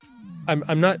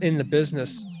I'm not in the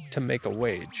business to make a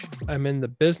wage. I'm in the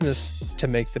business to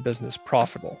make the business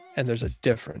profitable. And there's a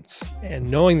difference.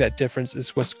 And knowing that difference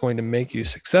is what's going to make you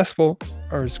successful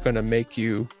or is going to make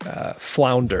you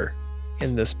flounder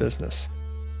in this business.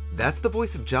 That's the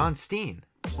voice of John Steen,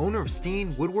 owner of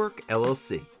Steen Woodwork,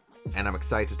 LLC. And I'm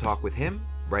excited to talk with him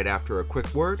right after a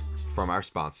quick word from our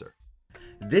sponsor.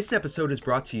 This episode is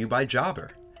brought to you by Jobber.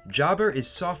 Jobber is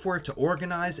software to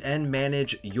organize and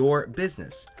manage your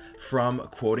business. From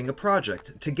quoting a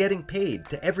project to getting paid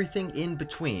to everything in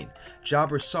between,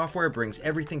 Jobber software brings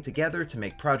everything together to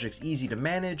make projects easy to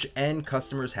manage and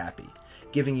customers happy,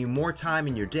 giving you more time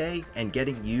in your day and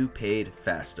getting you paid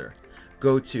faster.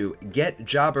 Go to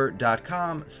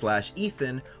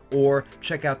getjobber.com/Ethan or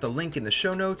check out the link in the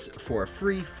show notes for a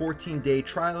free 14-day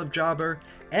trial of Jobber.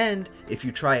 And if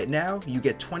you try it now, you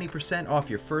get 20% off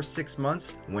your first 6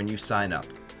 months when you sign up.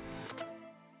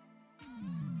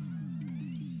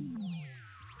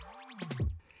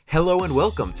 Hello and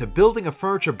welcome to Building a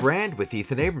Furniture Brand with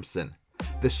Ethan Abramson,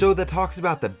 the show that talks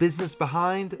about the business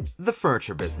behind the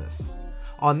furniture business.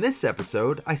 On this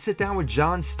episode, I sit down with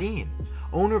John Steen,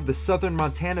 owner of the Southern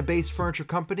Montana-based furniture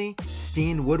company,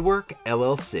 Steen Woodwork,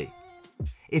 LLC.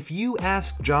 If you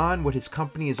ask John what his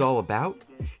company is all about,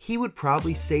 he would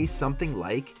probably say something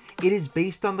like, it is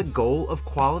based on the goal of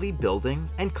quality building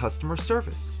and customer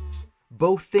service.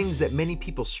 Both things that many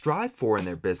people strive for in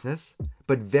their business,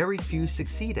 but very few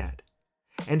succeed at.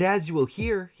 And as you will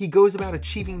hear, he goes about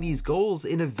achieving these goals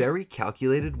in a very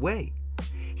calculated way.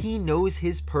 He knows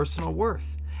his personal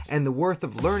worth and the worth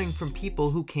of learning from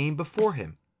people who came before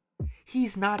him.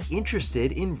 He's not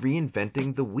interested in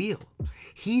reinventing the wheel.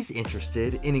 He's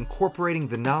interested in incorporating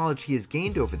the knowledge he has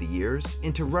gained over the years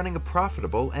into running a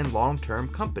profitable and long-term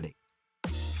company.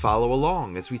 Follow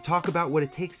along as we talk about what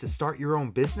it takes to start your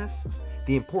own business,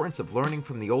 the importance of learning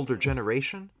from the older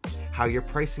generation, how your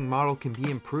pricing model can be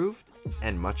improved,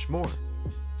 and much more.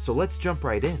 So let's jump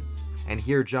right in and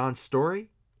hear John's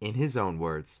story in his own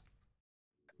words.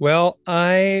 Well,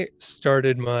 I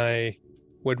started my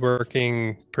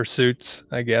woodworking pursuits,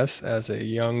 I guess, as a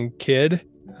young kid.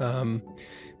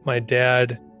 My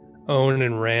dad owned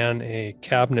and ran a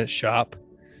cabinet shop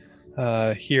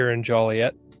here in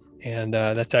Joliet. And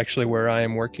that's actually where I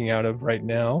am working out of right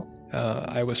now.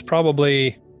 I was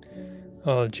probably,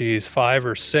 5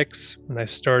 or 6 when I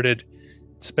started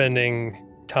spending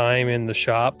time in the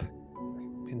shop.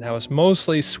 And that was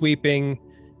mostly sweeping,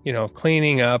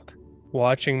 cleaning up,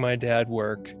 watching my dad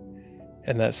work.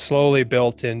 And that slowly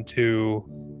built into,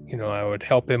 I would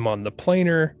help him on the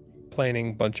planer, planing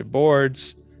a bunch of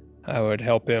boards. I would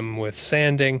help him with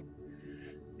sanding.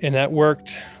 And that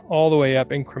worked all the way up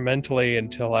incrementally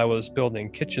until I was building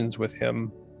kitchens with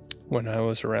him when I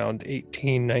was around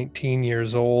 18, 19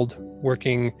 years old,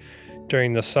 working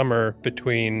during the summer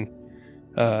between,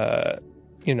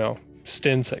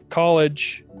 stints at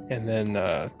college and then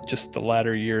just the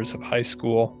latter years of high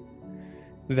school.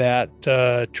 That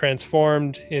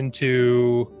transformed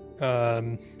into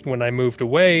when I moved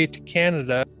away to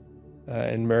Canada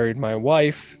and married my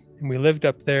wife. And we lived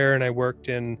up there and I worked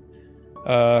in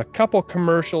a couple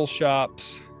commercial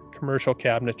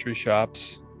cabinetry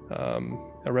shops, a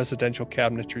residential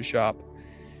cabinetry shop,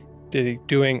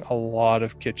 doing a lot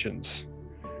of kitchens.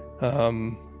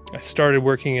 I started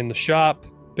working in the shop,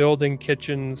 building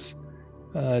kitchens,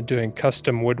 doing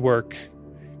custom woodwork,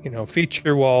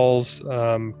 feature walls,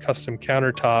 custom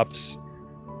countertops,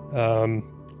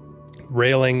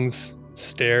 railings,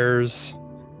 stairs,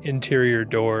 interior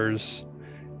doors,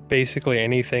 basically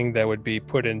anything that would be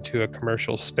put into a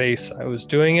commercial space. I was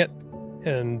doing it,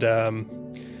 and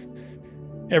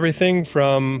everything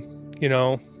from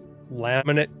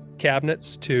laminate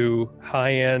cabinets to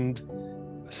high-end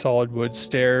solid wood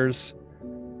stairs.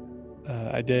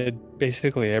 I did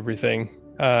basically everything.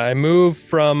 I moved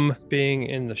from being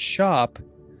in the shop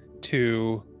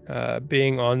to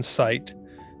being on site,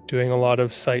 doing a lot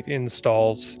of site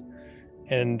installs.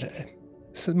 And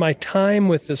so my time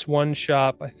with this one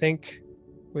shop, I think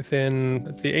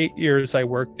within the 8 years I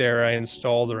worked there, I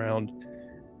installed around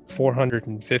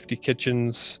 450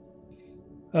 kitchens.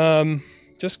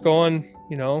 Just going,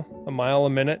 a mile a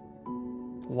minute,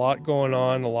 a lot going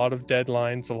on, a lot of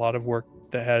deadlines, a lot of work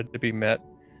that had to be met.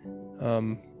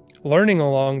 Learning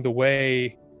along the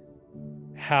way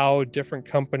how different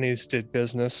companies did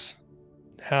business,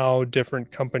 how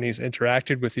different companies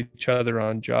interacted with each other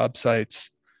on job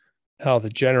sites, how the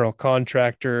general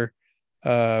contractor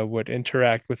would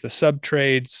interact with the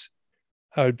sub-trades.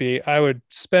 I would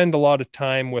spend a lot of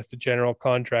time with the general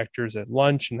contractors at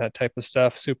lunch and that type of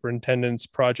stuff, superintendents,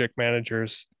 project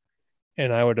managers,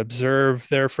 and I would observe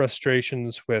their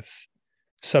frustrations with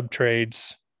sub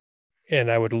trades,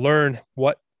 and I would learn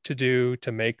what to do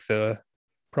to make the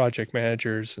project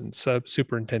managers and sub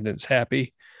superintendents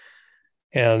happy,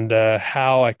 and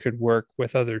how I could work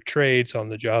with other trades on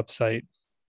the job site.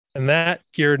 And that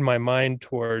geared my mind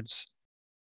towards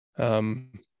um,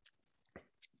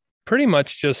 pretty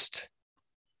much just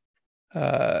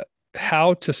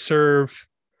how to serve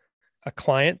a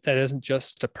client that isn't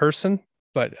just a person,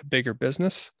 but a bigger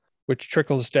business, which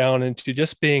trickles down into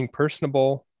just being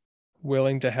personable,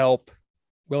 willing to help,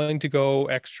 willing to go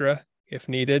extra if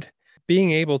needed,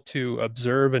 being able to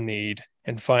observe a need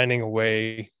and finding a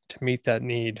way to meet that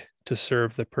need to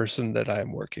serve the person that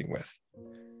I'm working with.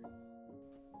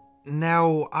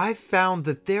 Now, I've found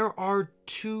that there are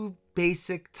two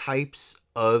basic types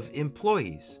of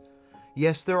employees.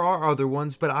 Yes, there are other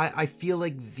ones, but I feel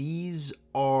like these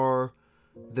are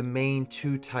the main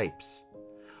two types.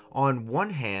 On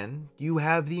one hand, you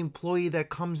have the employee that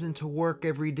comes into work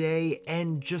every day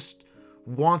and just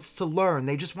wants to learn.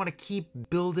 They just want to keep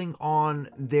building on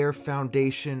their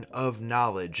foundation of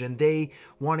knowledge, and they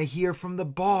want to hear from the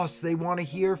boss, they want to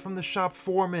hear from the shop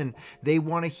foreman, they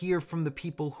want to hear from the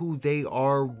people who they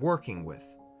are working with.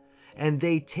 And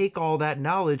they take all that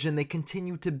knowledge and they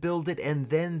continue to build it, and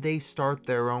then they start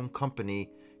their own company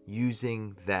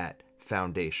using that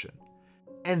foundation.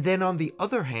 And then on the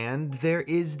other hand, there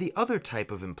is the other type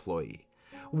of employee.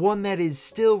 One that is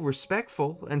still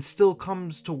respectful and still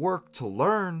comes to work to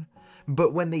learn,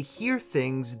 but when they hear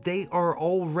things, they are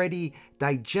already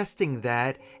digesting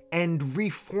that and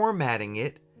reformatting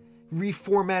it,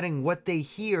 reformatting what they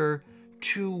hear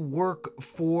to work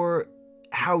for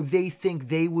how they think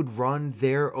they would run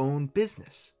their own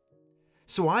business.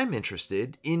 So I'm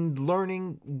interested in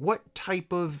learning, what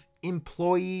type of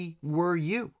employee were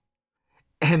you?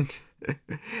 And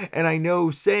I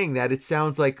know saying that, it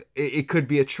sounds like it could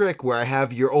be a trick where I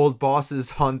have your old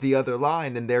bosses on the other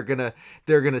line and they're gonna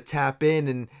tap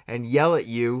in and yell at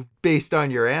you based on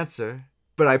your answer.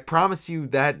 But I promise you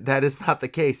that that is not the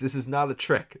case. This is not a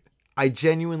trick. I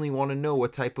genuinely want to know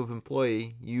what type of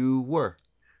employee you were.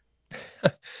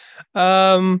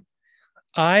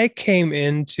 I came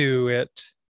into it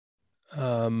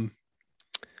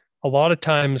a lot of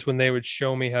times when they would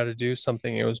show me how to do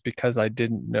something, it was because I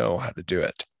didn't know how to do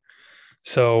it.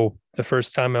 So the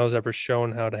first time I was ever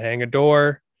shown how to hang a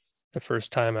door, the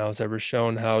first time I was ever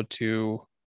shown how to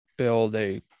build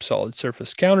a solid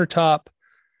surface countertop,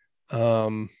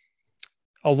 a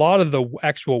lot of the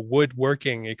actual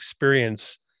woodworking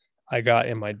experience I got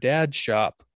in my dad's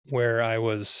shop, where I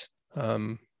was,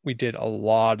 we did a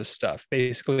lot of stuff.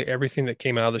 Basically, everything that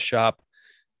came out of the shop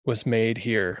was made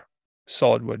here.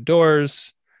 Solid wood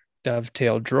doors,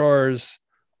 dovetail drawers,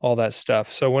 all that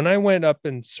stuff. So when I went up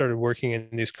and started working in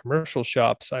these commercial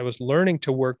shops, I was learning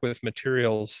to work with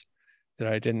materials that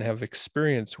I didn't have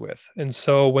experience with. And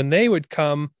so when they would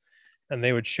come and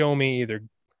they would show me,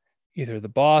 either the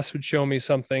boss would show me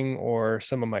something or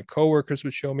some of my coworkers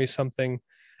would show me something,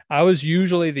 I was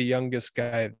usually the youngest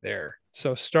guy there.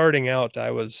 So starting out,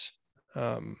 I was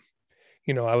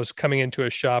I was coming into a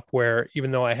shop where,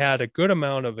 even though I had a good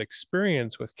amount of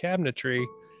experience with cabinetry,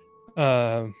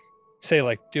 say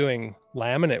like doing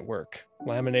laminate work,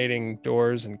 laminating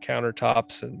doors and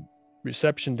countertops and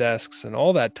reception desks and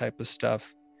all that type of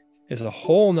stuff, is a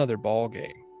whole nother ball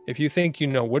game. If you think you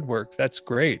know woodwork, that's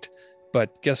great.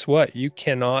 But guess what? You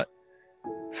cannot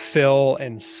fill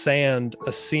and sand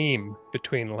a seam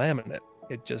between laminate.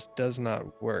 It just does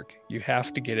not work. You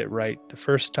have to get it right the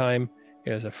first time.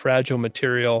 It is a fragile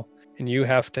material, and you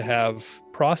have to have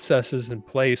processes in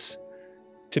place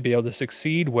to be able to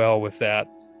succeed well with that.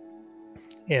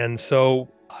 And so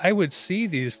I would see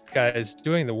these guys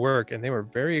doing the work, and they were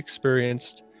very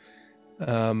experienced.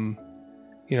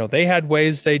 They had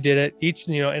ways they did it each,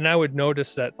 and I would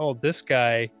notice that, oh, this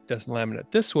guy does laminate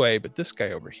this way, but this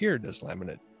guy over here does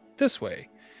laminate this way.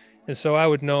 And so I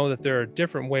would know that there are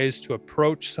different ways to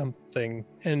approach something.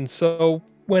 And so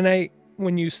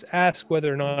when you ask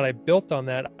whether or not I built on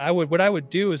that, what I would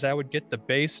do is I would get the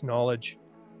base knowledge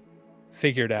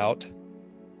figured out.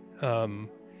 And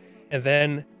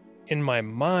then in my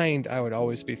mind, I would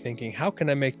always be thinking, how can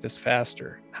I make this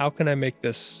faster? How can I make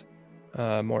this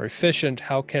more efficient?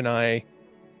 How can I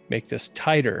make this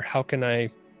tighter? How can I,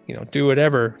 do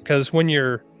whatever? Because when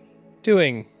you're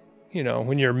doing,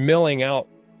 when you're milling out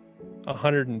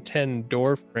 110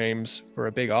 door frames for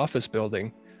a big office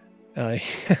building,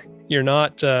 you're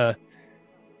not,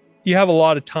 you have a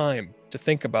lot of time to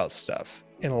think about stuff.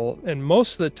 And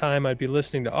most of the time I'd be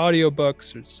listening to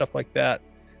audiobooks or stuff like that.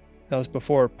 That was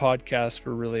before podcasts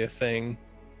were really a thing.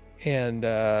 And,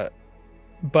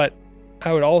 but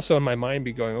I would also in my mind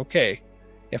be going, okay,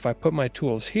 if I put my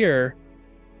tools here,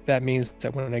 that means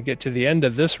that when I get to the end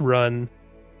of this run,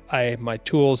 my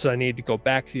tools, I need to go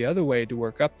back the other way to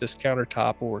work up this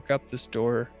countertop or work up this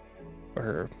door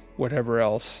or whatever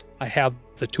else. I have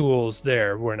the tools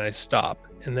there when I stop.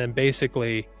 And then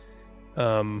basically,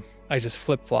 I just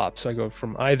flip flop. So I go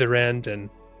from either end and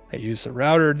I use the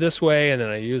router this way, and then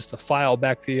I use the file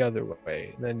back the other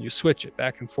way. And then you switch it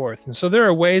back and forth. And so there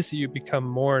are ways that you become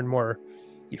more and more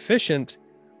efficient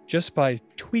just by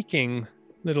tweaking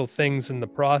little things in the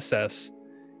process.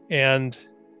 And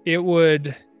I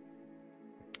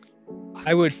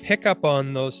would pick up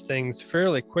on those things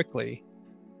fairly quickly,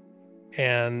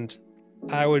 and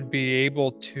I would be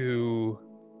able to,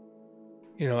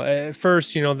 at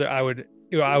first, that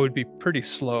I would be pretty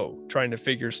slow trying to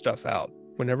figure stuff out.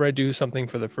 Whenever I do something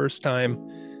for the first time,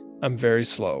 I'm very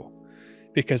slow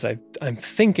because I'm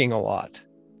thinking a lot.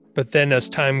 But then as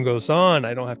time goes on,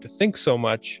 I don't have to think so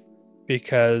much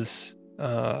because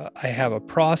I have a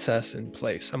process in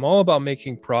place. I'm all about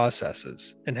making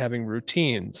processes and having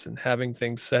routines and having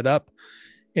things set up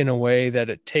in a way that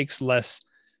it takes less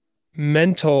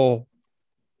mental,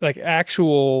 like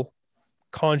actual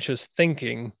conscious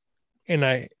thinking.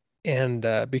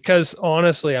 And because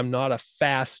honestly, I'm not a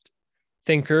fast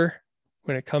thinker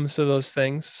when it comes to those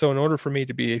things. So in order for me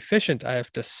to be efficient, I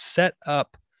have to set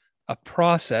up a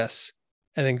process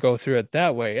and then go through it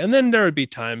that way. And then there would be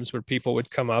times where people would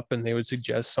come up and they would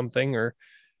suggest something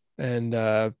and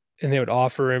they would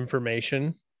offer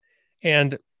information.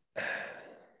 And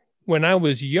when I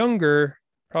was younger,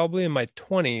 probably in my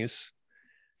 20s,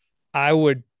 I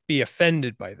would be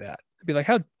offended by that. I'd be like,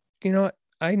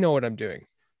 I know what I'm doing.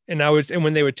 And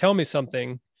when they would tell me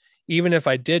something, even if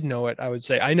I did know it, I would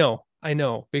say, I know,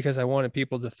 because I wanted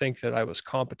people to think that I was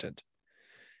competent.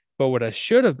 But what I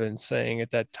should have been saying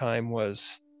at that time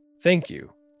was, thank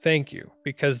you,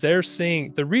 because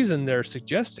the reason they're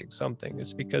suggesting something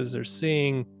is because they're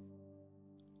seeing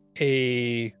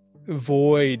a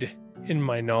void in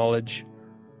my knowledge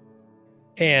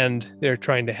and they're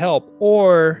trying to help,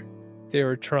 or they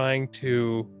were trying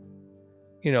to,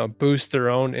 boost their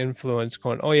own influence,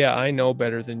 going, oh yeah, I know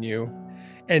better than you.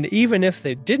 And even if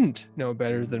they didn't know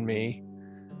better than me,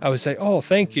 I would say, oh,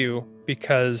 thank you,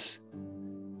 because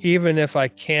even if I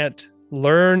can't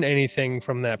learn anything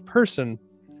from that person,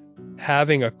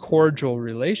 having a cordial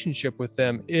relationship with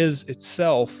them is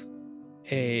itself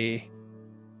a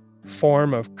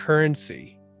form of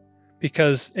currency,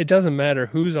 because it doesn't matter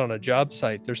who's on a job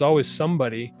site. There's always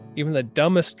somebody, even the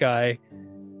dumbest guy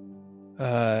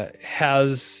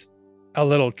has a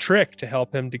little trick to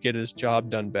help him to get his job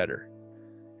done better.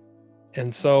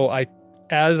 And so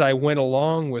as I went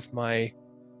along with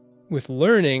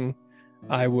learning,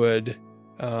 I would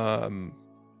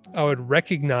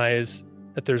recognize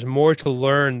that there's more to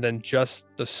learn than just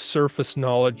the surface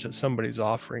knowledge that somebody's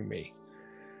offering me.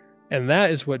 And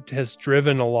that is what has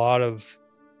driven a lot of,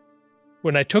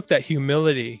 when I took that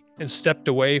humility and stepped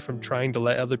away from trying to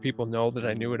let other people know that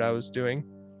I knew what I was doing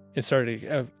and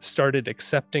started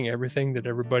accepting everything that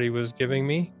everybody was giving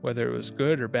me, whether it was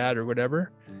good or bad or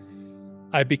whatever,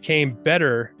 I became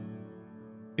better.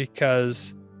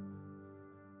 Because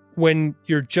when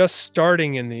you're just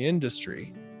starting in the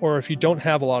industry, or if you don't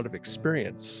have a lot of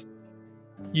experience,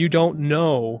 you don't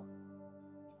know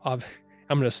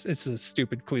it's a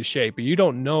stupid cliche, but you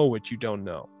don't know what you don't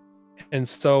know. And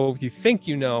so you think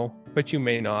you know, but you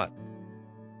may not.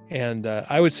 And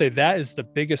I would say that is the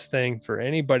biggest thing for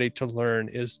anybody to learn,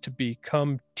 is to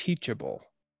become teachable.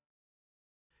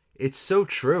 It's so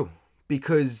true,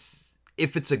 because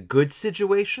if it's a good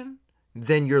situation,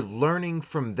 then you're learning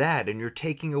from that and you're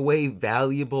taking away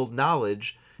valuable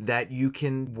knowledge that you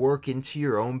can work into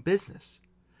your own business.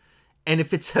 And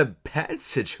if it's a bad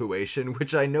situation,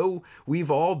 which I know we've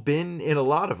all been in a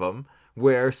lot of them,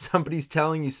 where somebody's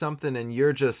telling you something and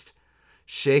you're just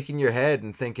shaking your head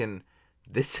and thinking,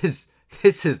 this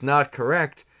is not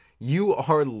correct. You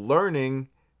are learning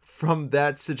from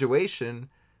that situation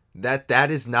that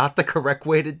is not the correct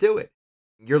way to do it.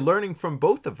 You're learning from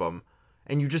both of them,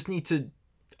 and you just need to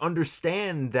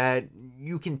understand that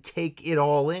you can take it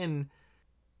all in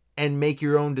and make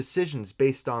your own decisions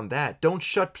based on that. Don't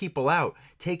shut people out.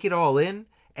 Take it all in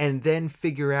and then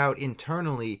figure out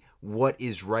internally what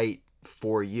is right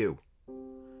for you.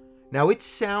 Now, it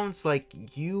sounds like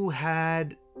you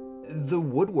had the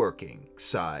woodworking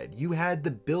side, you had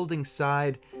the building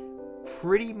side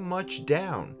pretty much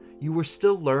down. You were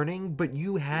still learning, but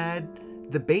you had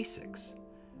the basics.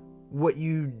 What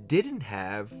you didn't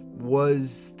have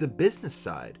was the business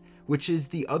side, which is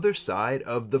the other side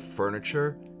of the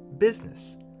furniture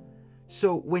business.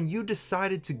 So when you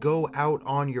decided to go out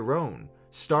on your own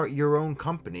start your own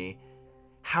company.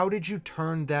 How did you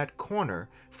turn that corner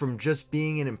from just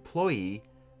being an employee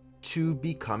to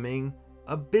becoming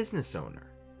a business owner?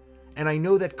 And I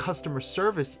know that customer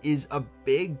service is a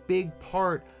big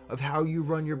part of how you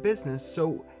run your business.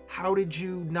 So how did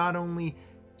you not only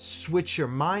switch your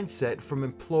mindset from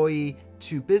employee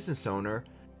to business owner,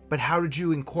 but how did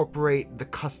you incorporate the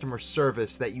customer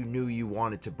service that you knew you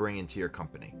wanted to bring into your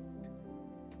company?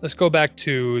 Let's go back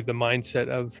to the mindset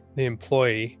of the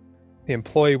employee. The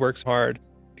employee works hard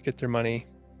to get their money.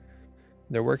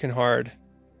 They're working hard.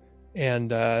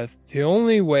 And the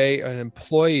only way an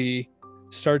employee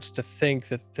starts to think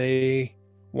that they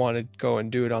want to go and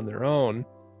do it on their own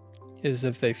is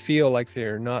if they feel like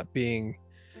they're not being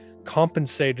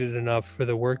compensated enough for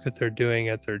the work that they're doing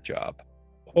at their job,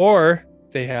 or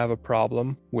they have a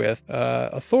problem with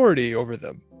authority over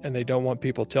them and they don't want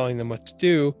people telling them what to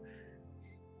do,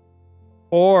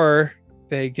 or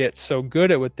they get so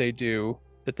good at what they do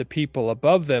that the people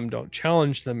above them don't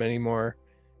challenge them anymore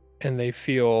and they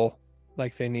feel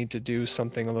like they need to do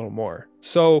something a little more.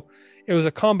 So it was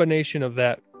a combination of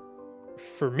that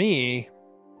for me.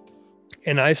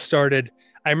 And I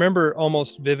remember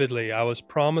almost vividly, I was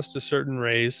promised a certain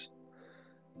raise.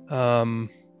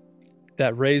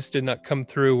 That raise did not come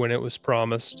through when it was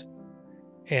promised.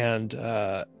 And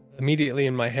immediately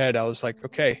in my head, I was like,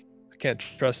 okay, I can't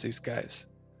trust these guys.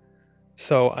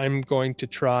 So I'm going to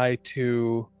try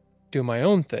to do my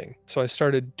own thing. So I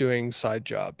started doing side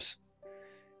jobs.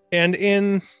 And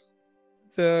in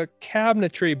the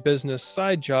cabinetry business,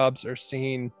 side jobs are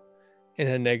seen in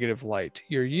a negative light.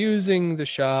 You're using the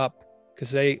shop,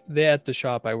 because they at the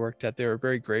shop I worked at, they were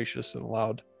very gracious and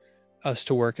allowed us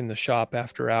to work in the shop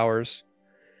after hours.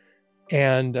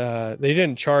 And they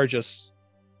didn't charge us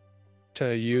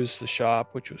to use the shop,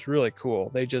 which was really cool.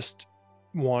 They just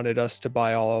wanted us to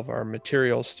buy all of our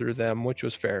materials through them, which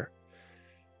was fair.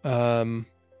 And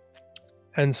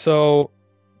so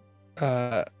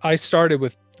I started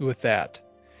with that.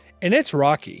 And it's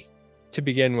rocky to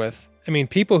begin with. I mean,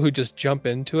 people who just jump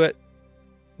into it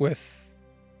with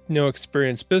no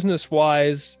experience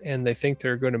business-wise, and they think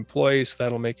they're a good employee, so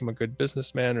that'll make them a good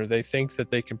businessman, or they think that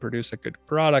they can produce a good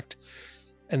product,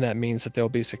 and that means that they'll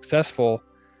be successful.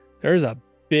 There's a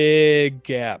big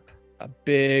gap, a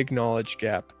big knowledge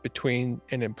gap between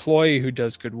an employee who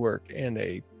does good work and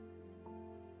a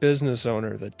business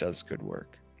owner that does good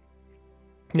work.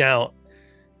 Now,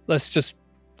 let's just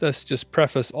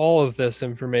preface all of this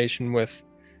information with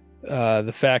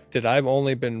the fact that I've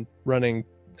only been running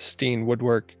Steen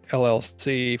Woodwork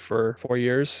LLC for 4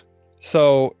 years.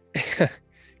 So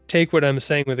take what I'm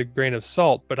saying with a grain of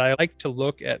salt, but I like to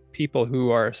look at people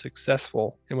who are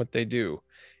successful in what they do.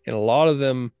 And a lot of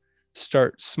them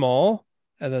start small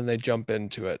and then they jump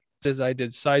into it. As I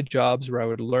did side jobs where I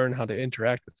would learn how to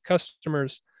interact with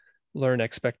customers, learn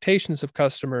expectations of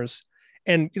customers.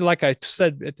 And like I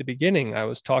said at the beginning, I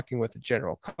was talking with the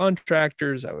general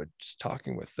contractors, I was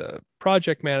talking with the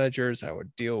project managers, I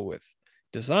would deal with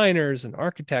designers and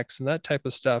architects and that type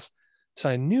of stuff. So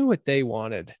I knew what they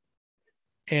wanted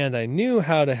and I knew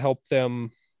how to help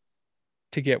them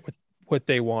to get what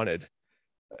they wanted.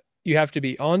 You have to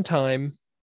be on time.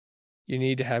 You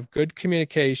need to have good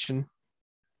communication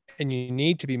and you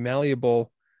need to be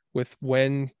malleable with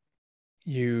when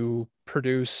you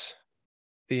produce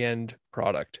the end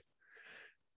product,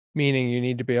 meaning you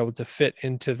need to be able to fit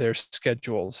into their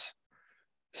schedules.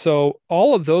 So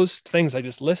all of those things I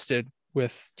just listed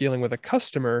with dealing with a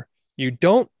customer, you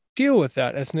don't deal with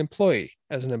that as an employee.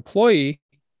 As an employee,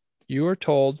 you are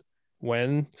told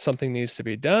when something needs to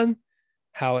be done,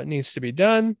 how it needs to be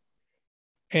done,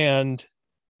 and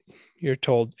you're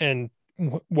told and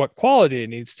what quality it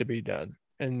needs to be done.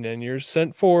 And then you're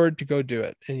sent forward to go do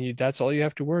it. And that's all you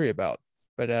have to worry about.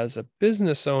 But as a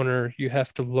business owner, you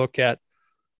have to look at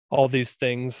all these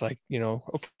things like,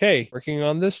 okay, working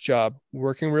on this job,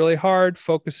 working really hard,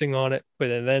 focusing on it. But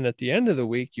then at the end of the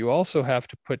week, you also have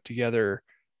to put together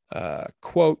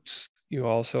quotes. You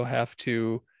also have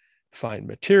to find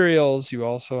materials. You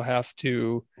also have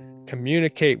to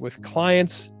communicate with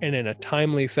clients and in a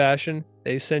timely fashion.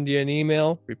 They send you an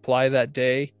email, reply that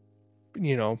day.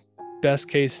 Best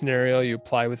case scenario, you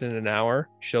apply within an hour,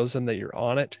 shows them that you're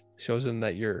on it, shows them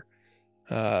that you're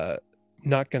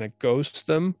not going to ghost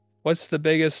them. What's the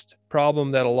biggest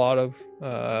problem that a lot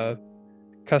of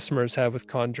customers have with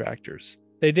contractors?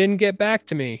 They didn't get back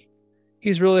to me.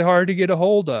 He's really hard to get a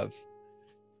hold of.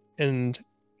 And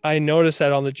I noticed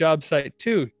that on the job site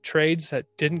too. Trades that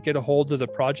didn't get a hold of the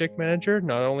project manager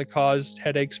not only caused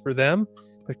headaches for them,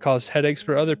 but caused headaches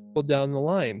for other people down the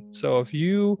line. So if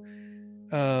you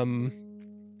are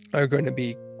going to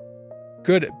be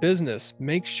good at business,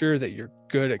 make sure that you're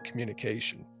good at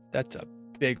communication. That's a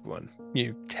big one.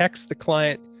 You text the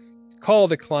client, call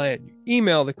the client, you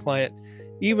email the client,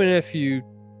 even if you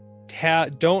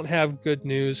don't have good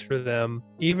news for them,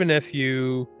 even if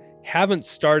you haven't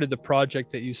started the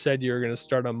project that you said you were going to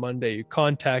start on Monday, you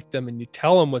contact them and you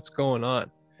tell them what's going on,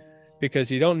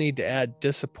 because you don't need to add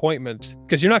disappointment,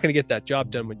 because you're not going to get that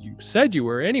job done when you said you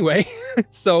were anyway.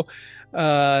 So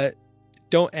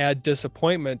don't add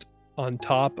disappointment on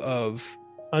top of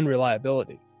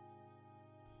unreliability.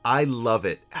 I love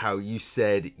it how you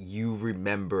said you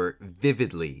remember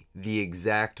vividly the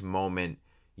exact moment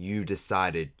you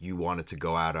decided you wanted to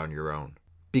go out on your own.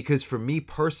 Because for me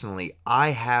personally, I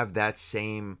have that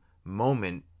same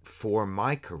moment for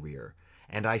my career.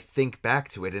 And I think back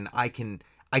to it and I can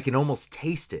almost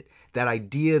taste it. That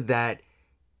idea that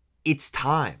it's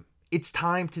time. It's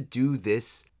time to do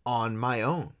this on my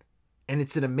own. And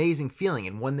it's an amazing feeling,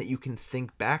 and one that you can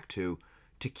think back to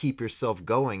keep yourself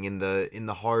going in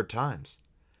the hard times.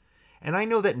 And I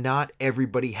know that not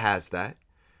everybody has that.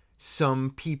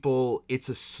 Some people, it's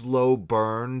a slow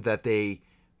burn that they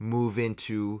move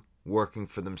into working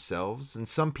for themselves. And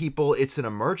some people, it's an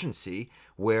emergency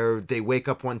where they wake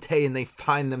up one day and they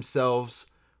find themselves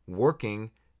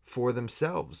working for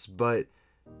themselves. But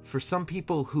for some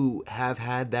people who have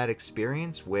had that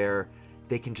experience where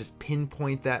they can just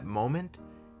pinpoint that moment,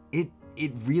 it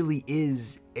really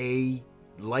is a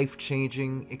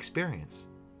life-changing experience.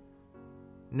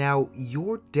 Now,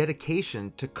 your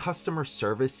dedication to customer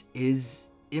service is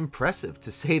impressive,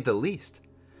 to say the least,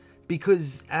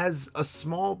 because as a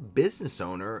small business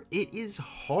owner, it is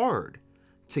hard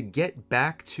to get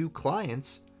back to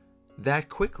clients that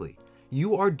quickly.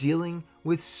 You are dealing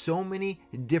with so many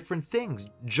different things,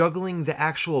 juggling the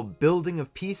actual building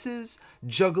of pieces,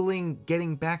 juggling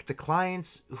getting back to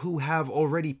clients who have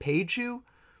already paid you,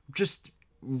 just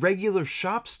regular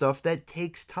shop stuff that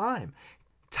takes time.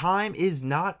 Time is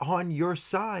not on your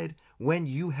side when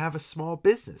you have a small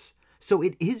business. So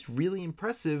it is really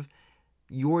impressive,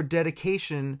 your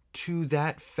dedication to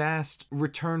that fast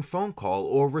return phone call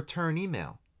or return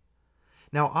email.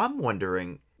 Now, I'm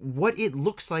wondering what it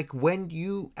looks like when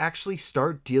you actually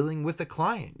start dealing with a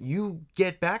client. You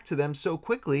get back to them so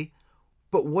quickly,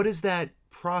 but what does that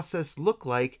process look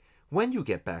like when you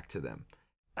get back to them?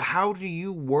 How do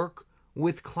you work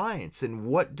with clients, and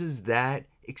what does that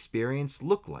experience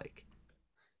look like?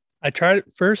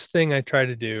 First thing I try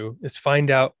to do is find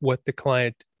out what the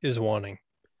client is wanting.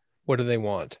 What do they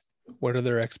want? What are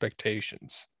their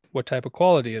expectations? What type of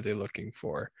quality are they looking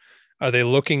for? Are they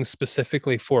looking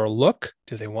specifically for a look?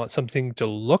 Do they want something to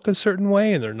look a certain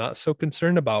way and they're not so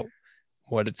concerned about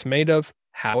what it's made of,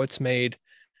 how it's made,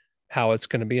 how it's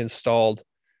going to be installed?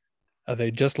 Are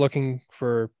they just looking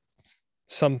for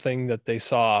something that they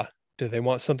saw? Do they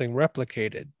want something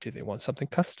replicated? Do they want something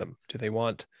custom? Do they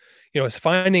want, it's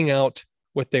finding out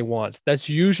what they want. That's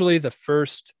usually the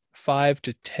first 5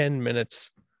 to 10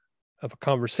 minutes of a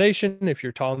conversation. If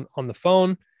you're on the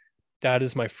phone, that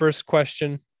is my first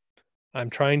question. I'm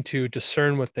trying to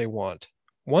discern what they want.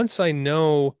 Once I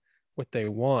know what they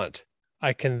want,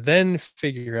 I can then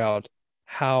figure out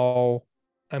how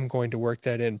I'm going to work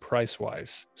that in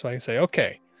price-wise. So I can say,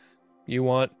 okay, you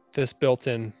want this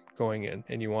built-in going in,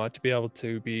 and you want it to be able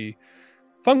to be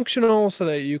functional so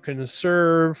that you can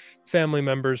serve family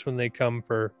members when they come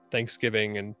for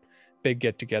Thanksgiving and big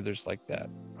get-togethers like that.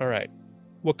 All right,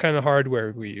 what kind of hardware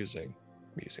are we using?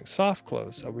 Are we using soft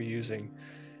close? Are we using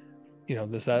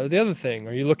this, that, or the other thing?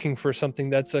 Are you looking for something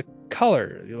that's a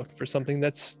color? Are you looking for something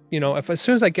that's, as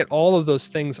soon as I get all of those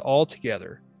things all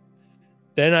together,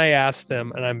 then I ask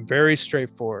them, and I'm very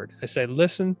straightforward. I say,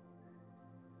 listen,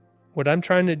 what I'm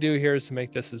trying to do here is to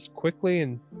make this as quick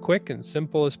and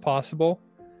simple as possible.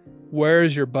 Where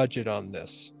is your budget on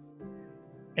this?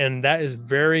 And that is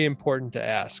very important to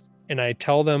ask. And I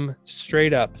tell them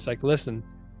straight up, it's like, listen,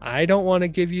 I don't want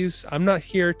to I'm not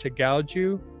here to gouge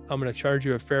you. I'm going to charge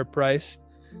you a fair price,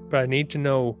 but I need to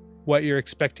know what you're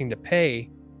expecting to pay,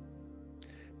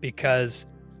 because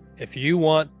if you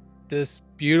want this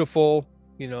beautiful,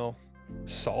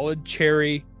 solid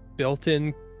cherry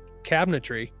built-in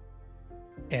cabinetry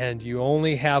and you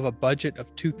only have a budget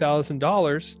of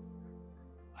 $2,000,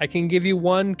 I can give you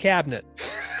one cabinet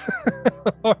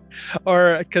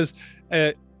or because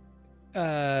I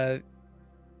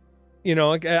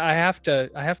have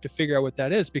to figure out what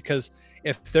that is, because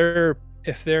if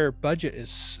their budget is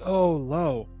so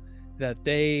low that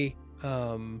they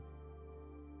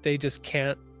just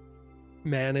can't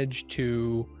manage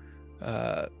to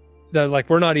that, like,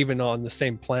 we're not even on the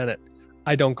same planet,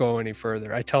 I don't go any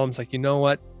further. I tell them, it's like, you know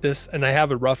what, this, and I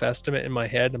have a rough estimate in my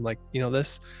head. I'm like,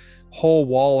 this whole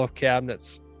wall of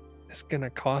cabinets is going to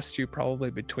cost you probably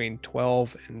between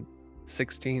 $12,000 and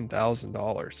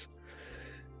 $16,000.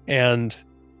 And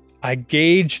I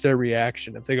gauge their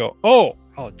reaction. If they go, oh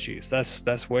geez,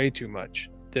 that's way too much,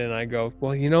 then I go,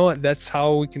 well, you know what, that's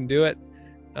how we can do it.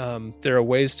 There are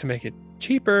ways to make it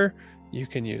cheaper. You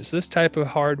can use this type of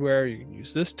hardware, you can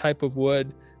use this type of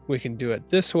wood, we can do it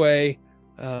this way,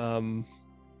 to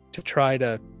try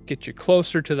to get you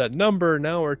closer to that number.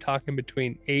 Now we're talking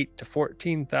between 8 to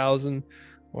 14,000,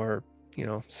 or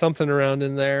something around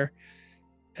in there.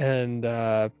 And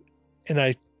I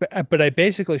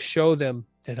basically show them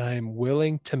that I am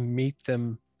willing to meet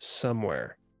them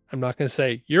somewhere. I'm not going to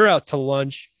say, you're out to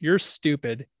lunch, you're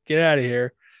stupid, get out of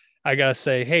here. I got to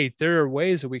say, hey, there are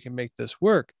ways that we can make this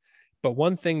work. But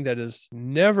one thing that is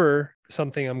never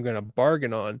something I'm going to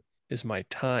bargain on is my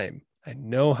time. I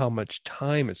know how much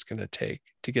time it's going to take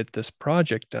to get this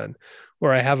project done,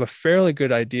 or I have a fairly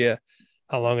good idea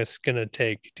how long it's going to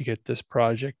take to get this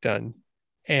project done.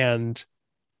 And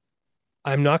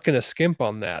I'm not going to skimp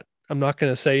on that. I'm not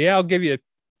going to say, yeah, I'll give you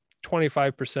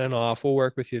 25% off. We'll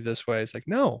work with you this way. It's like,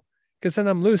 no, because then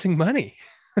I'm losing money.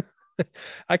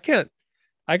 I can't.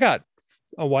 I got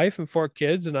a wife and 4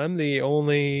 kids, and I'm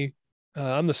the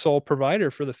sole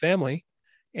provider for the family.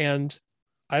 And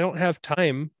I don't have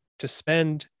time to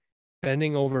spend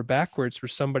bending over backwards for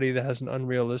somebody that has an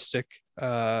unrealistic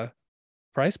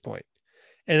price point.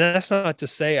 And that's not to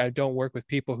say I don't work with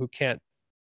people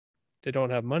they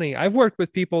don't have money. I've worked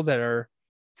with people that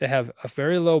have a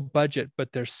very low budget,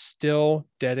 but they're still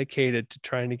dedicated to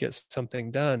trying to get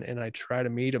something done. And I try to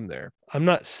meet them there. I'm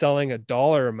not selling a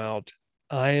dollar amount.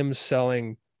 I am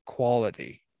selling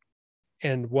quality.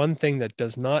 And one thing that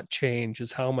does not change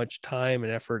is how much time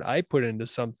and effort I put into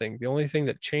something. The only thing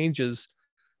that changes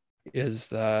is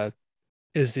the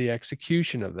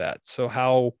execution of that.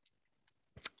 So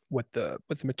what the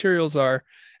materials are.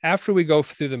 After we go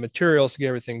through the materials to get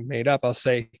everything made up, I'll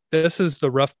say, this is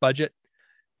the rough budget.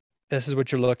 This is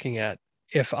what you're looking at.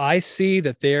 If I see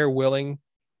that they're willing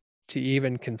to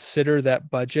even consider that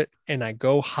budget, and I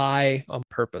go high on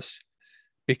purpose,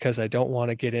 because I don't want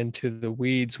to get into the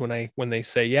weeds when they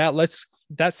say, yeah,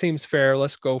 that seems fair,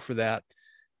 let's go for that.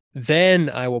 Then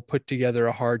I will put together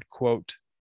a hard quote.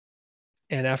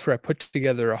 And after I put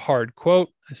together a hard quote,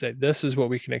 I say, this is what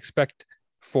we can expect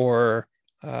for,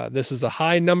 this is a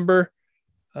high number.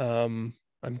 I'm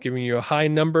giving you a high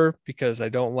number because I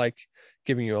don't like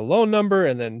giving you a low number,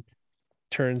 and then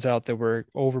turns out that we're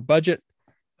over budget.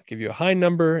 I'll give you a high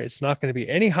number. It's not going to be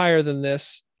any higher than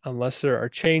this unless there are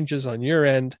changes on your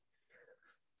end.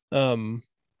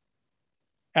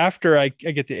 After I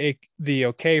get the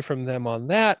okay from them on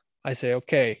that, I say,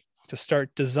 okay, to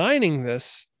start designing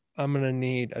this, I'm going to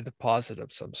need a deposit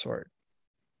of some sort.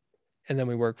 And then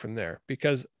we work from there,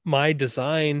 because my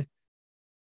design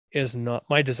fee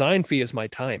is my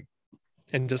time.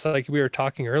 And just like we were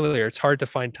talking earlier, it's hard to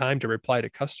find time to reply to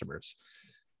customers.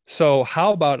 So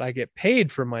how about I get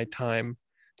paid for my time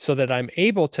so that I'm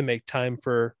able to make time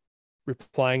for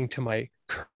replying to my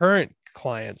current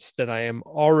clients that I am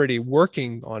already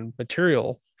working on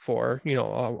material for,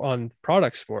 on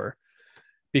products for,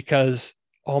 because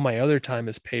all my other time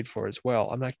is paid for as well.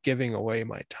 I'm not giving away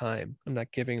my time. I'm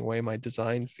not giving away my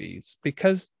design fees,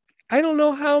 because I don't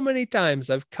know how many times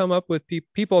I've come up with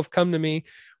people have come to me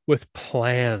with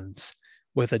plans,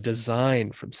 with a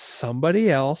design from somebody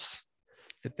else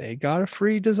that they got a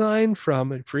free design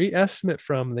from, a free estimate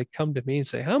from. They come to me and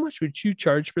say, how much would you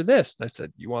charge for this? And I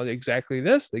said, you want exactly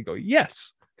this? They go,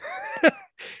 yes. And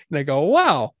I go,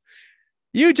 wow,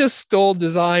 you just stole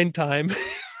design time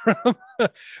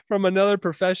from another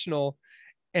professional,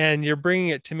 and you're bringing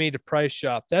it to me to price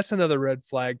shop. That's another red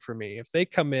flag for me. If they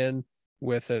come in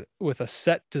with a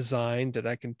set design that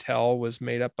I can tell was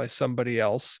made up by somebody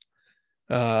else,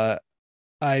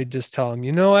 I just tell them,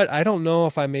 you know what, I don't know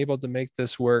if I'm able to make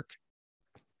this work,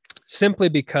 simply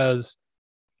because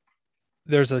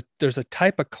there's a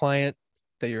type of client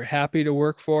that you're happy to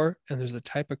work for, and there's a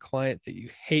type of client that you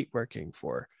hate working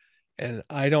for. And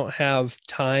I don't have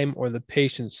time or the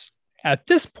patience at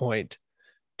this point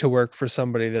to work for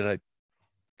somebody that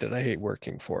I hate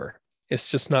working for. It's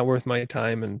just not worth my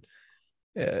time.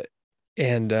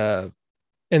 And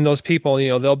those people,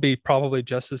 they'll be probably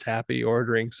just as happy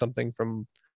ordering something from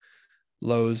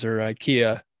Lowe's or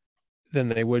IKEA than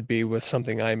they would be with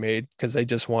something I made, because they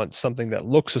just want something that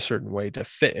looks a certain way to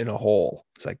fit in a hole.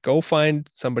 It's like, go find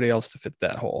somebody else to fit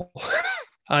that hole.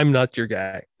 I'm not your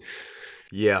guy.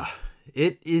 Yeah,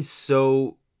 it is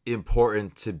so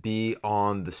important to be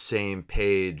on the same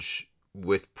page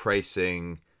with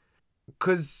pricing,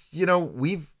 because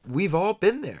we've all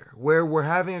been there where we're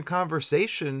having a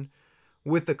conversation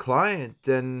with a client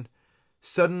and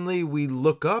suddenly we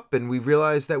look up and we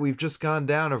realize that we've just gone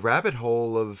down a rabbit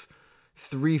hole of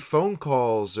 3 phone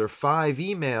calls or 5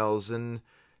 emails, and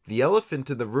the elephant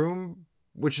in the room,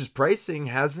 which is pricing,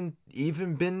 hasn't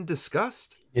even been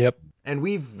discussed. Yep. And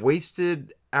we've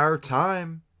wasted our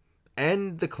time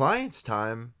and the client's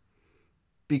time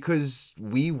because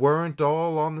we weren't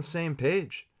all on the same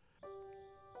page.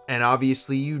 And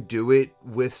obviously you do it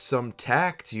with some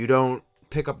tact. You don't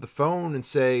pick up the phone and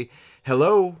say,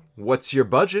 "Hello, what's your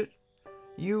budget?"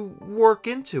 You work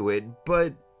into it,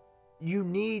 but you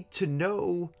need to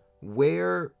know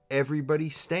where everybody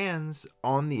stands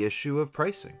on the issue of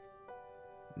pricing.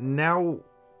 Now,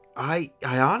 I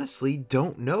honestly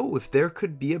don't know if there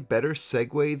could be a better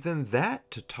segue than that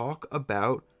to talk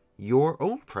about your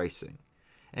own pricing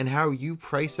and how you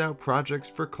price out projects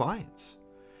for clients.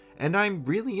 And I'm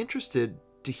really interested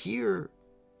to hear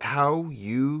how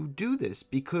you do this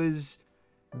because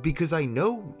I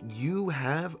know you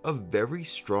have a very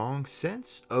strong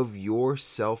sense of your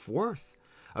self-worth,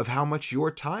 of how much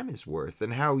your time is worth,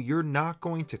 and how you're not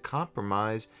going to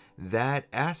compromise that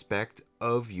aspect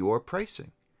of your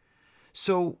pricing.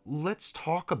 So let's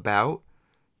talk about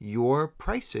your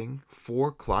pricing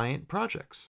for client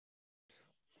projects.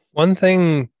 One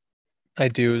thing I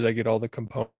do is I get all the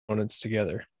components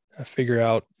together. I figure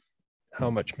out how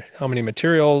many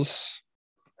materials,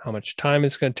 how much time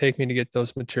it's going to take me to get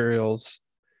those materials,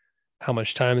 how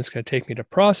much time it's going to take me to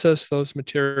process those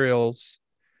materials.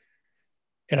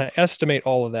 And I estimate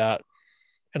all of that.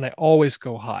 And I always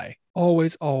go high.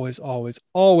 Always, always, always,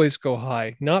 always go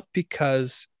high. Not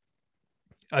because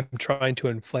I'm trying to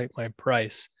inflate my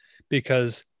price,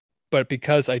 but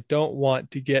because I don't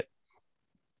want to get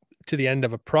to the end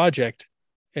of a project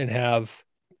and have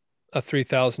a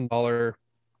 $3,000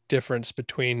 difference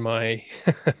between my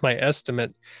my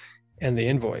estimate and the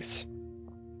invoice.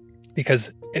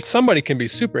 Because if somebody can be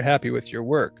super happy with your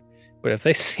work, but if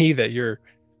they see that you're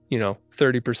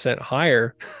 30%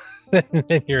 higher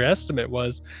than your estimate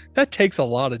was, that takes a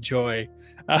lot of joy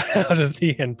out of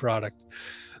the end product.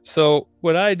 So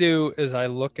what I do is I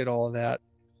look at all of that,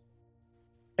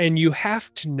 and you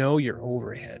have to know your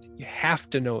overhead. You have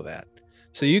to know that.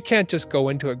 So you can't just go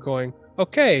into it going,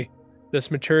 okay,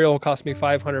 this material will cost me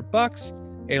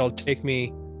 $500. It'll take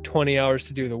me 20 hours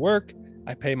to do the work.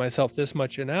 I pay myself this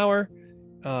much an hour,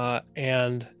 or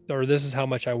this is how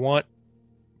much I want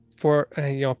for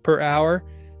per hour.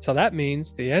 So that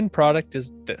means the end product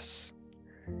is this.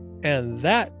 And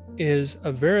that is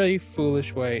a very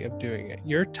foolish way of doing it.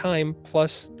 Your time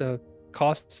plus the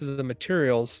costs of the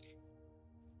materials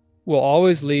will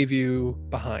always leave you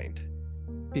behind,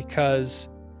 because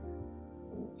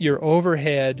your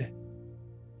overhead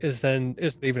isn't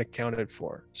even accounted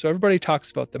for. So everybody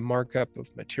talks about the markup of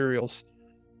materials.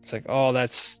 It's like, oh,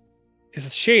 it's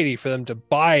shady for them to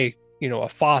buy, a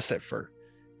faucet for,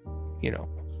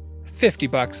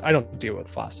 $50. I don't deal with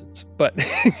faucets, but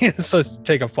so let's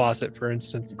take a faucet, for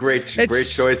instance. Great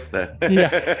choice then.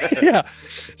 yeah.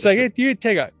 It's like, you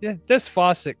take this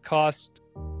faucet cost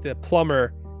the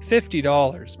plumber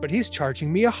 $50, but he's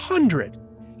charging me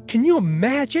 $100. Can you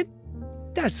imagine?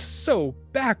 That's so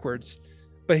backwards.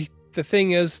 But the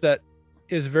thing is that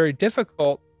is very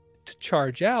difficult to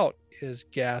charge out is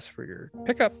gas for your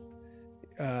pickup,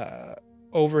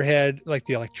 overhead, like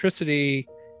the electricity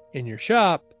in your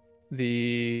shop,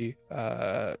 the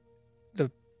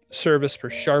service for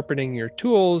sharpening your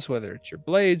tools, whether it's your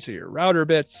blades or your router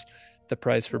bits, the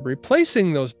price for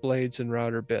replacing those blades and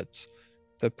router bits,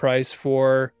 the price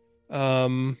for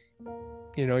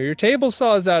your table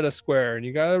saw is out of square and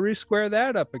you got to re-square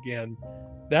that up again.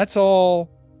 That's all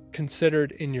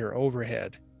considered in your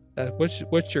overhead.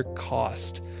 What's your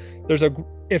cost?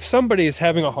 If somebody is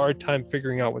having a hard time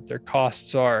figuring out what their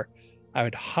costs are, I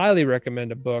would highly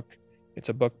recommend a book. It's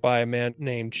a book by a man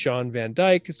named Shawn Van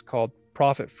Dyke. It's called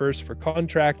Profit First for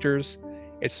Contractors.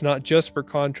 It's not just for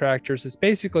contractors. It's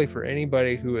basically for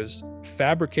anybody who is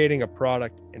fabricating a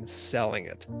product and selling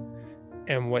it.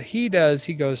 And what he does,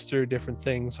 he goes through different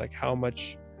things like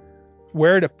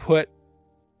where to put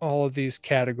all of these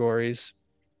categories.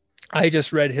 I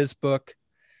just read his book.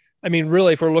 I mean,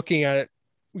 really, if we're looking at it,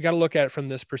 we got to look at it from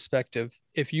this perspective.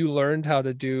 If you learned how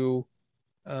to do,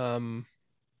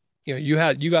 you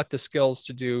got the skills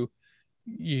to do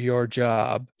your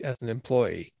job as an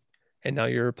employee, and now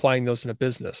you're applying those in a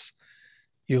business.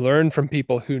 You learn from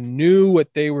people who knew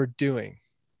what they were doing.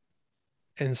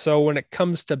 And so when it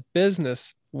comes to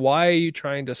business, why are you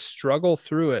trying to struggle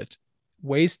through it,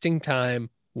 wasting time,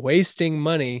 wasting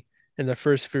money, in the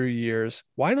first few years,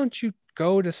 why don't you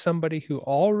go to somebody who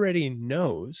already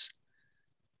knows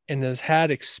and has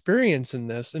had experience in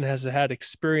this and has had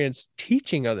experience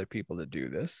teaching other people to do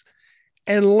this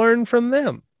and learn from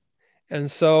them?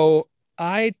 And so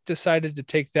I decided to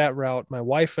take that route. My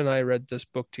wife and I read this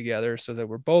book together so that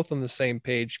we're both on the same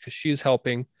page, because she's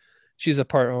helping. She's a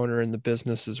part owner in the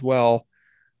business as well.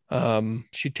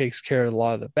 She takes care of a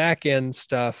lot of the back end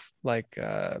stuff, like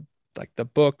the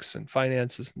books and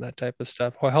finances and that type of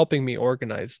stuff, while helping me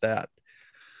organize that.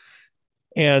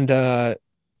 And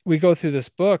we go through this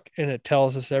book, and it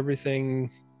tells us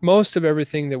everything, most of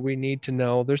everything that we need to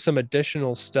know. There's some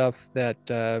additional stuff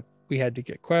that we had to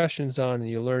get questions on, and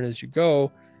you learn as you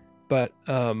go. But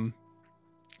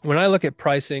when I look at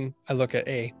pricing, I look at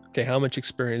okay, how much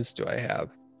experience do I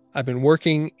have? I've been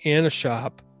working in a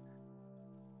shop,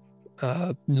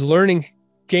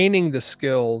 gaining the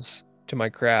skills to my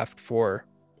craft for,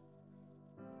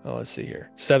 let's see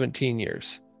here, 17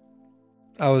 years.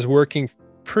 I was working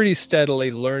pretty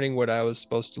steadily, learning what I was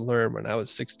supposed to learn when I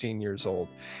was 16 years old.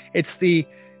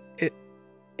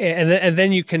 And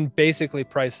then you can basically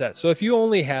price that. So if you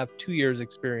only have 2 years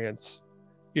experience,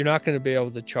 you're not going to be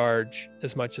able to charge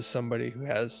as much as somebody who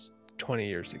has 20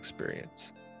 years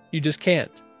experience. You just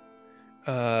can't.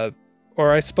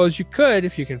 Or I suppose you could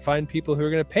if you can find people who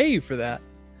are going to pay you for that.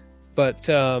 But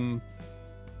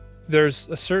there's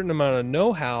a certain amount of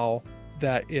know-how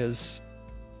that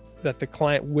the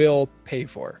client will pay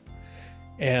for.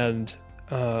 And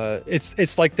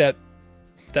it's like that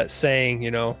saying,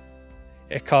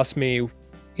 it cost me,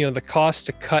 the cost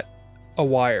to cut a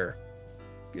wire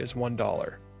is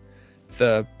 $1.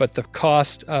 But the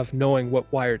cost of knowing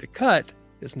what wire to cut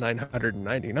is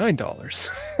 $999.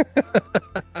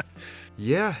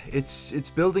 Yeah, it's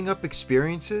building up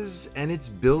experiences, and it's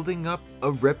building up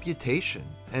a reputation.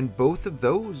 And both of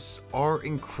those are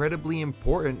incredibly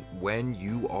important when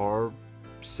you are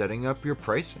setting up your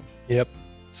pricing. Yep.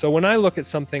 So when I look at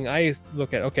something, I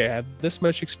look at, okay, I have this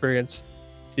much experience.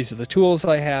 These are the tools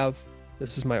I have.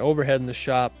 This is my overhead in the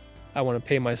shop. I want to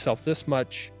pay myself this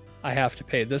much. I have to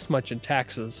pay this much in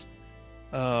taxes.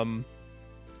 I'm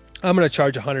going to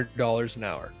charge $100 an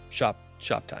hour, shop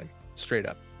time, straight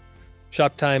up.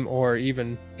 Shop time, or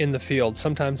even in the field.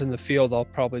 Sometimes in the field, I'll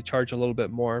probably charge a little bit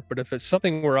more. But if it's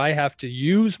something where I have to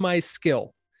use my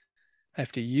skill, and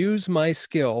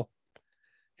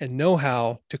know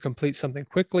how to complete something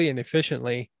quickly and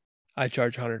efficiently, I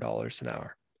charge $100 an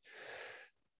hour.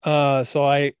 So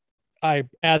I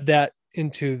add that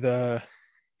into the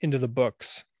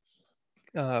books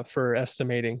for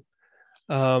estimating.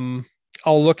 I'll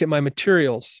look at my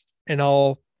materials, and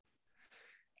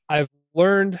I've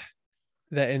learned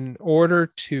that in order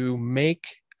to make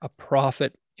a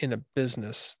profit in a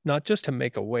business, not just to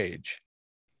make a wage,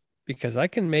 because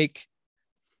I'm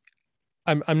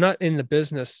not in the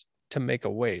business to make a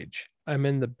wage. I'm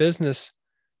in the business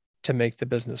to make the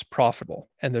business profitable.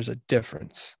 And there's a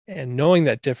difference. And knowing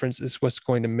that difference is what's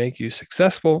going to make you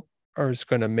successful, or is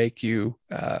going to make you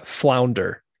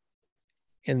flounder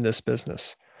in this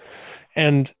business.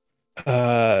 And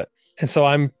so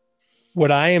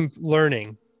what I am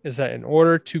learning is that in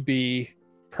order to be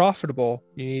profitable,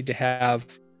 you need to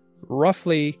have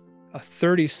roughly a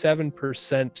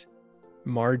 37%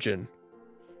 margin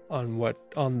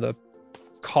on the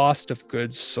cost of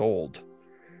goods sold.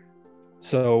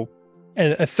 So,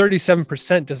 and a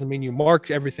 37% doesn't mean you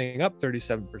mark everything up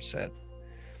 37%.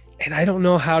 And I don't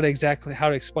know how to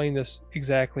explain this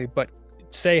exactly, but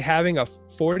say having a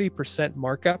 40%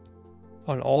 markup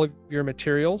on all of your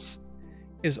materials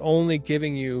is only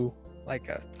giving you I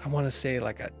want to say a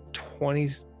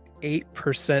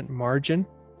 28% margin.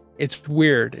 It's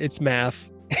weird. It's math.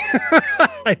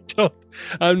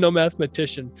 I'm no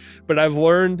mathematician, but I've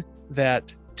learned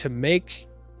that to make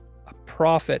a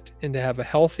profit and to have a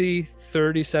healthy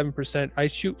 37%, I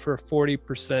shoot for a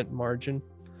 40% margin.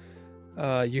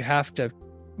 You have to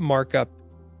mark up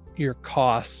your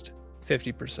cost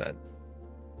 50%.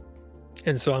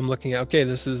 And so I'm looking at, okay,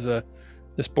 this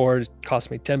board cost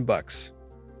me $10.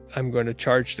 I'm going to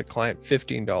charge the client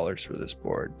 $15 for this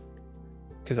board,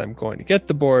 because I'm going to get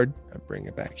the board, I bring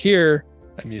it back here,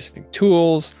 I'm using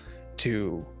tools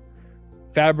to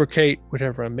fabricate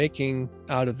whatever I'm making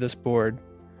out of this board.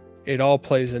 It all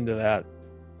plays into that.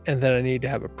 And then I need to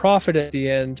have a profit at the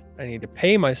end. I need to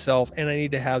pay myself, and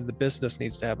the business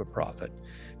needs to have a profit,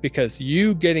 because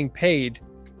you getting paid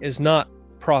is not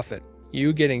profit.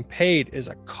 You getting paid is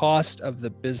a cost of the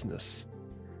business.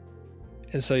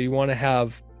 And so you want to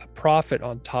have a profit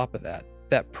on top of that.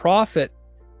 That profit,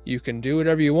 you can do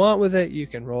whatever you want with it. You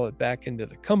can roll it back into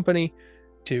the company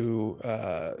to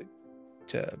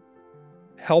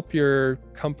help your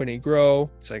company grow.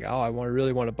 It's like, oh, I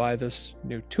really want to buy this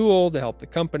new tool to help the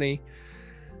company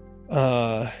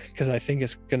because I think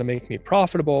it's going to make me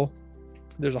profitable.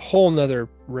 There's a whole nother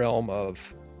realm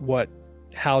of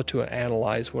how to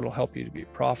analyze what will help you to be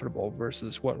profitable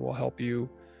versus what will help you,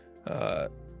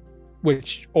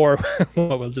 or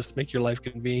what will just make your life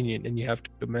convenient, and you have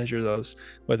to measure those,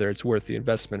 whether it's worth the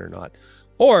investment or not.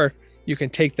 Or you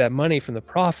can take that money from the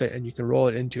profit and you can roll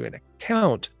it into an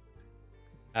account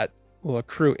that will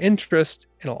accrue interest.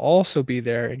 It'll also be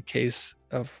there in case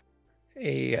of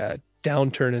a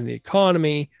downturn in the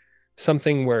economy,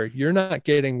 something where you're not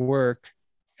getting work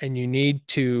and you need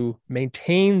to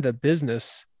maintain the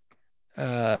business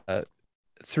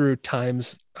through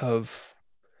times of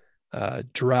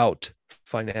drought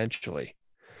financially.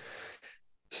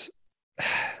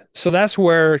 So that's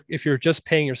where, if you're just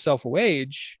paying yourself a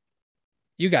wage,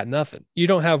 you got nothing. You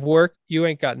don't have work, you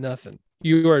ain't got nothing.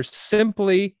 You are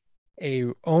simply a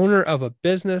owner of a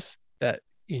business and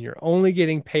you're only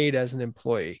getting paid as an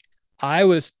employee. I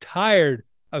was tired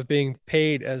of being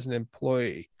paid as an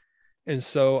employee. And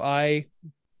so I'm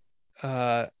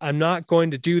not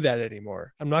going to do that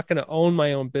anymore. I'm not going to own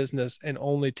my own business and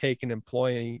only take an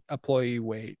employee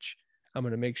wage. I'm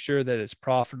going to make sure that it's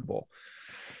profitable.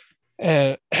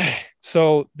 And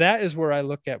so that is where I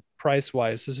look at price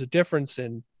wise. There's a difference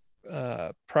in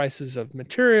prices of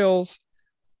materials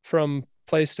from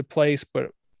place to place, but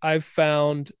I've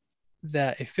found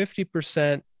that a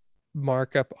 50%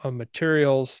 markup on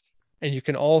materials, and you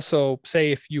can also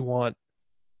say, if you want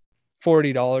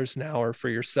 $40 an hour for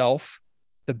yourself,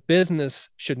 the business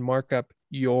should mark up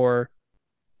your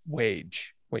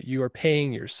wage. What you are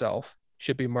paying yourself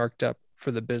should be marked up for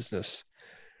the business,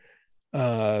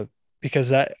 because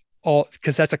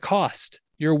that's a cost.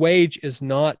 Your wage is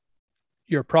not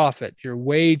your profit. Your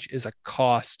wage is a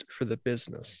cost for the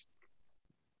business.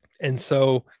 And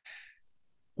so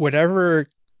whatever,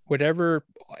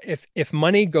 if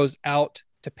money goes out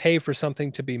to pay for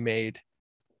something to be made,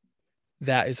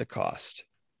 that is a cost.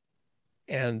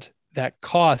 And that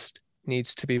cost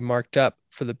needs to be marked up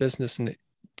for the business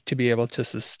to be able to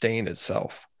sustain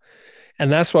itself.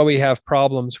 And that's why we have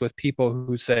problems with people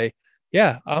who say,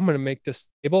 yeah, I'm going to make this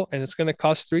table and it's going to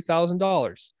cost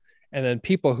 $3,000. And then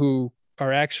people who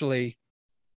are actually,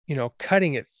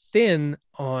 cutting it thin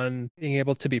on being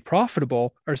able to be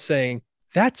profitable are saying,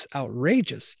 that's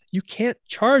outrageous. You can't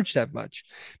charge that much,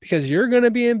 because you're going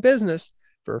to be in business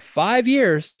for 5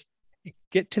 years,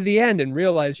 get to the end and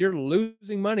realize you're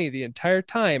losing money the entire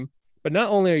time. But not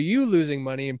only are you losing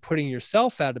money and putting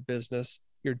yourself out of business,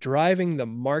 you're driving the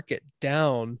market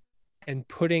down and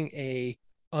putting a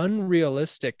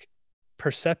unrealistic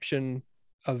perception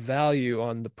of value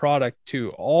on the product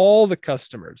to all the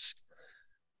customers.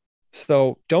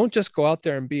 So don't just go out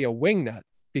there and be a wingnut,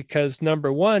 because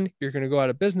number one, you're going to go out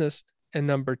of business. And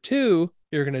number two,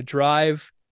 you're going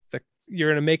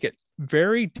to make it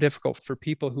very difficult for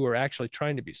people who are actually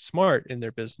trying to be smart in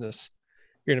their business.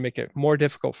 You're going to make it more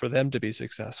difficult for them to be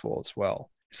successful as well.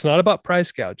 It's not about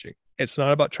price gouging. It's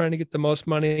not about trying to get the most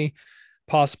money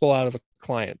possible out of a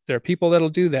client. There are people that'll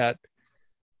do that.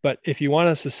 But if you want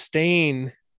to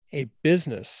sustain a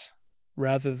business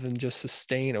rather than just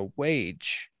sustain a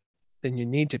wage, then you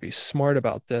need to be smart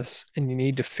about this, and you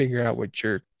need to figure out what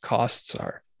your costs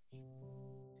are.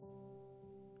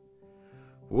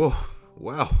 Whoa,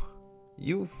 wow.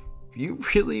 You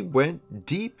really went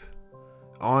deep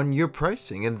on your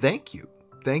pricing, and thank you.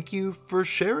 Thank you for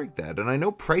sharing that. And I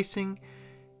know pricing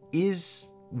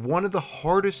is one of the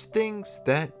hardest things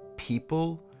that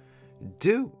people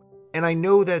do. And I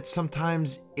know that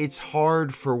sometimes it's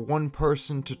hard for one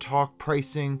person to talk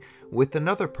pricing with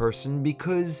another person,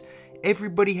 because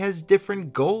everybody has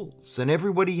different goals and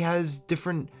everybody has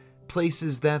different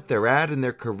places that they're at in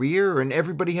their career, and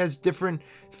everybody has different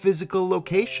physical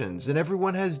locations, and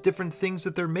everyone has different things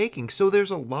that they're making. So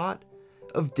there's a lot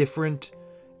of different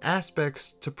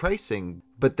aspects to pricing.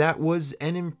 But that was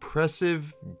an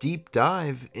impressive deep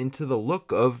dive into the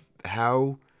look of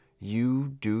how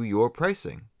you do your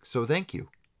pricing. So thank you.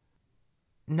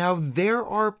 Now, there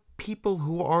are people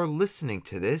who are listening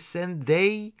to this and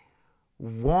they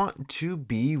want to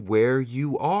be where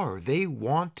you are. They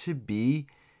want to be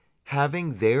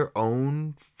having their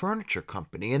own furniture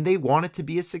company, and they want it to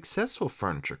be a successful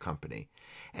furniture company.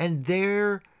 And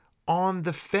they're on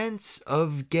the fence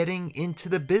of getting into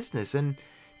the business and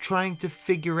trying to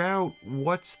figure out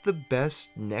what's the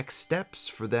best next steps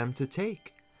for them to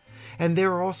take. And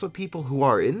there are also people who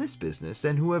are in this business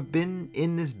and who have been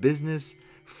in this business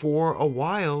for a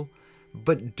while,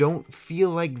 but don't feel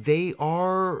like they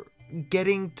are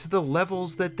getting to the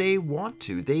levels that they want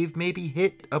to. They've maybe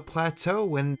hit a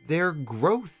plateau and their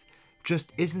growth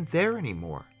just isn't there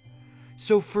anymore.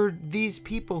 So for these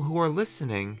people who are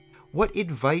listening, what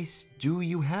advice do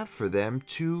you have for them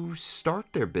to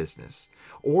start their business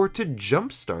or to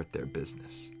jumpstart their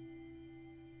business?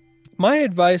 My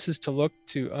advice is to look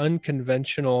to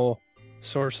unconventional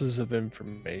sources of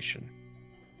information.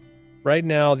 Right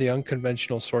now, the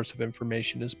unconventional source of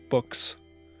information is books.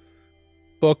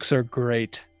 Books are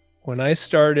great. When I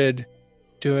started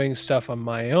doing stuff on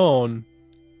my own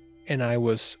and I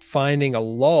was finding a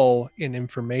lull in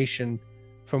information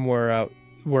from where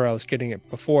I was getting it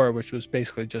before, which was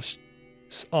basically just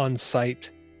on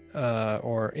site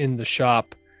or in the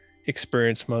shop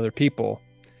experience from other people.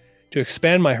 To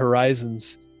expand my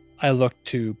horizons, I looked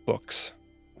to books.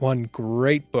 One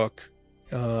great book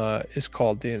is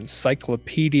called The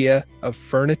Encyclopedia of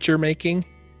Furniture Making,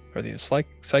 or the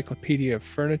Encyclopedia of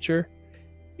Furniture.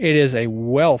 It is a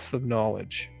wealth of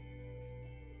knowledge.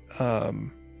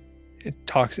 It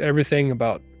talks everything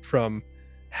about from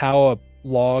how a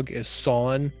log is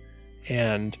sawn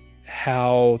and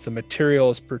how the material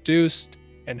is produced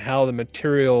and how the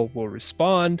material will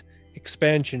respond,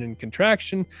 expansion and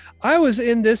contraction. I was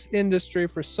in this industry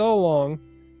for so long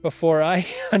before I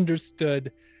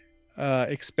understood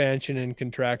expansion and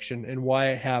contraction and why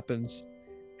it happens.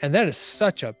 And that is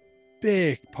such a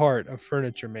big part of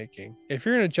furniture making. If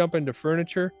you're going to jump into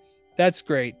furniture, that's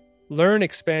great. Learn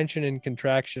expansion and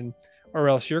contraction, or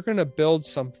else you're going to build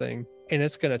something and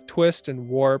it's going to twist and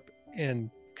warp and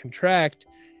contract,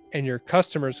 and your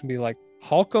customers can be like,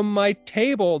 how come my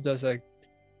table does a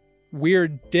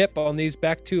weird dip on these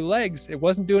back two legs? It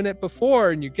wasn't doing it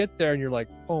before. And you get there and you're like,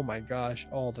 oh my gosh,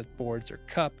 all the boards are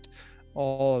cupped,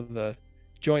 all of the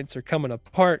joints are coming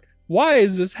apart. Why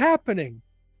is this happening?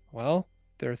 Well,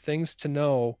 there are things to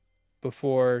know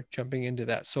before jumping into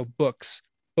that. So books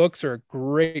are a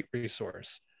great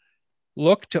resource.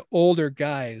 Look to older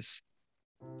guys.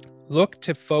 Look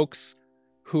to folks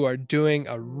who are doing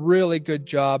a really good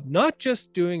job, not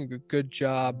just doing a good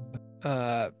job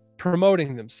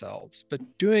promoting themselves, but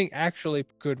doing actually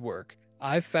good work.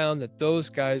 I've found that those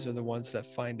guys are the ones that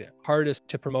find it hardest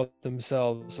to promote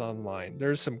themselves online.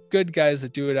 There's some good guys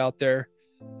that do it out there.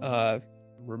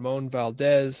 Ramon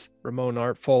Valdez, Ramon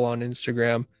Artful on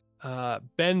Instagram,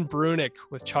 Ben Brunick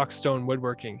with Chalkstone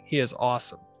Woodworking. He is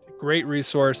awesome. Great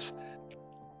resource.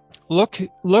 Look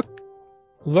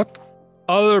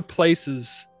other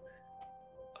places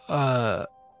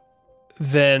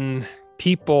than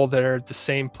people that are at the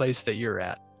same place that you're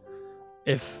at.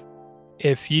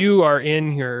 If you are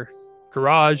in your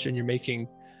garage and you're making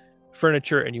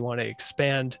furniture and you want to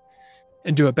expand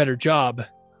and do a better job,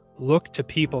 look to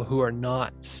people who are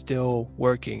not still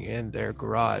working in their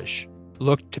garage.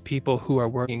 Look to people who are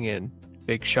working in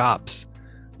big shops.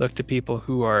 Look to people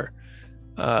who are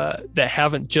that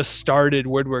haven't just started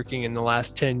woodworking in the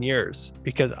last 10 years,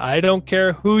 because I don't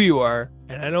care who you are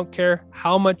and I don't care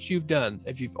how much you've done.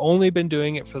 If you've only been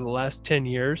doing it for the last 10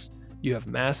 years, you have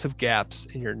massive gaps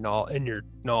in your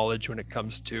knowledge when it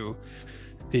comes to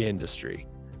the industry.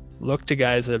 Look to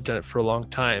guys that have done it for a long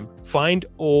time. Find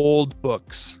old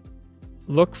books.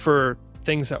 Look for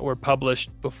things that were published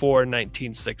before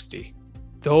 1960.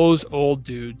 Those old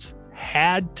dudes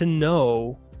had to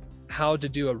know how to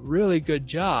do a really good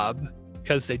job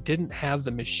because they didn't have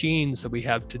the machines that we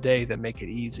have today that make it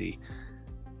easy.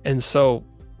 And so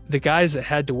the guys that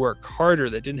had to work harder,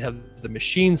 that didn't have the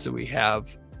machines that we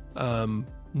have,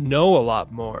 know a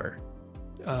lot more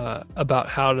about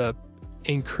how to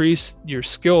increase your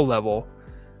skill level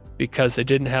because they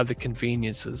didn't have the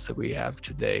conveniences that we have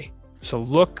today. So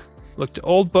look to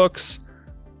old books,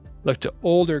 look to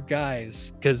older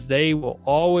guys, because they will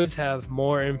always have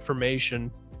more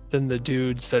information than the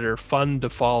dudes that are fun to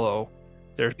follow.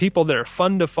 There are people that are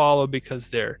fun to follow because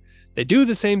they do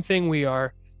the same thing we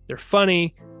are. They're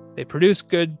funny. They produce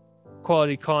good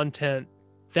quality content.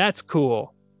 That's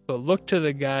cool. But look to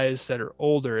the guys that are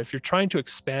older. If you're trying to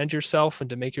expand yourself and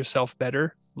to make yourself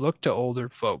better, look to older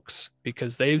folks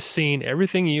because they've seen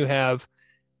everything you have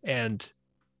and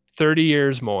 30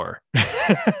 years more.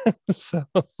 So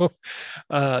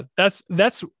that's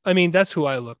who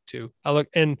I look to.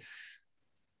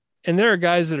 And there are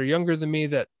guys that are younger than me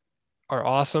that are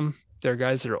awesome. There are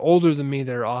guys that are older than me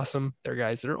that are awesome. There are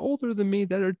guys that are older than me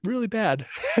that are really bad.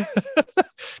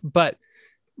 But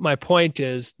my point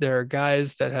is, there are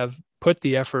guys that have put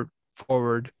the effort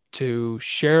forward to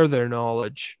share their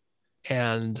knowledge,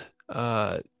 and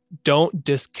don't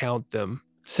discount them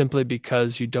simply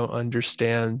because you don't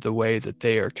understand the way that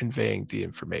they are conveying the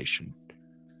information.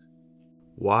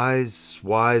 Wise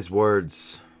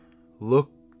words.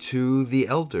 look to the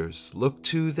elders. Look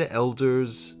to the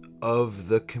elders of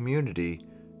the community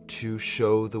to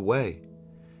show the way,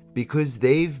 because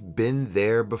they've been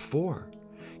there before.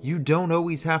 You don't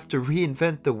always have to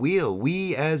reinvent the wheel.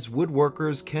 We as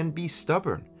woodworkers can be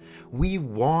stubborn. We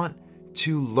want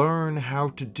to learn how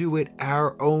to do it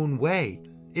our own way.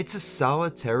 It's a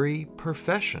solitary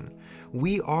profession.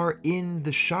 We are in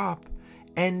the shop,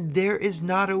 and there is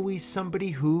not always somebody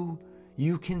who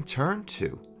you can turn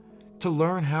to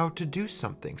learn how to do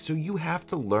something. So you have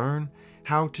to learn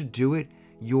how to do it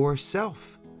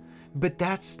yourself. But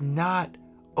that's not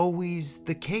always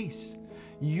the case.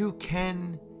 You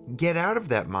can get out of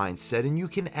that mindset, and you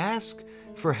can ask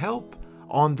for help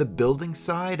on the building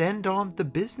side and on the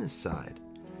business side.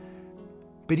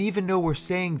 But even though we're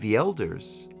saying the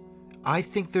elders, I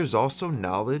think there's also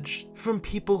knowledge from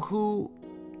people who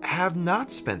have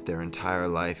not spent their entire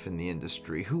life in the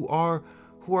industry, who are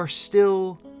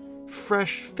still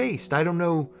fresh-faced. I don't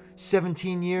know,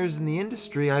 17 years in the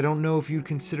industry, I don't know if you'd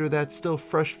consider that still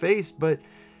fresh-faced, but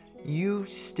you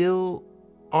still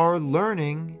are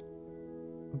learning.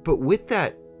 But with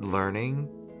that learning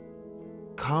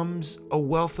comes a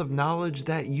wealth of knowledge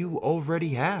that you already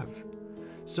have.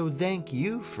 So thank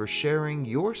you for sharing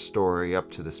your story up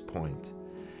to this point.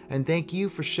 And thank you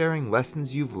for sharing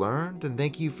lessons you've learned. And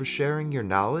thank you for sharing your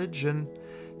knowledge. And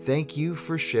thank you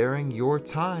for sharing your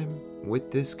time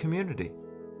with this community.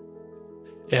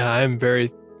 Yeah, I'm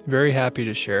very, very happy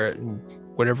to share it. And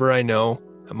whatever I know,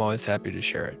 I'm always happy to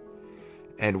share it.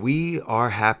 And we are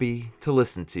happy to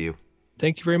listen to you.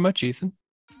 Thank you very much, Ethan.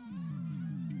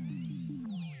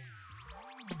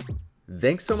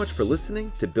 Thanks so much for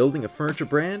listening to Building a Furniture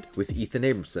Brand with Ethan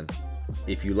Abramson.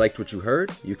 If you liked what you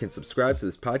heard, you can subscribe to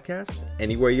this podcast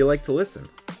anywhere you like to listen.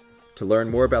 To learn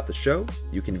more about the show,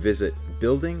 you can visit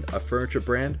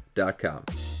buildingafurniturebrand.com.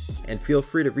 And feel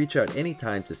free to reach out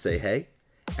anytime to say hey,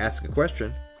 ask a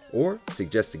question, or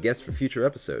suggest a guest for future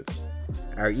episodes.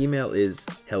 Our email is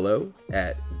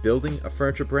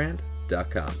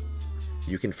hello@buildingafurniturebrand.com.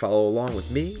 You can follow along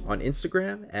with me on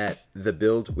Instagram at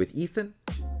TheBuildWithEthan,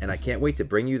 and I can't wait to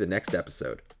bring you the next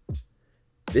episode.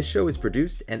 This show is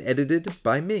produced and edited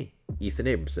by me, Ethan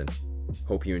Abramson.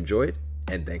 Hope you enjoyed,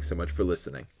 and thanks so much for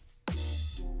listening.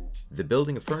 The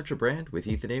Building a Furniture Brand with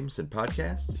Ethan Abramson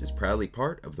podcast is proudly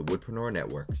part of the Woodpreneur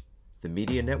Network, the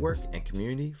media network and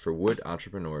community for wood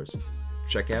entrepreneurs.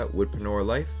 Check out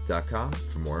woodpreneurlife.com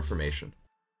for more information.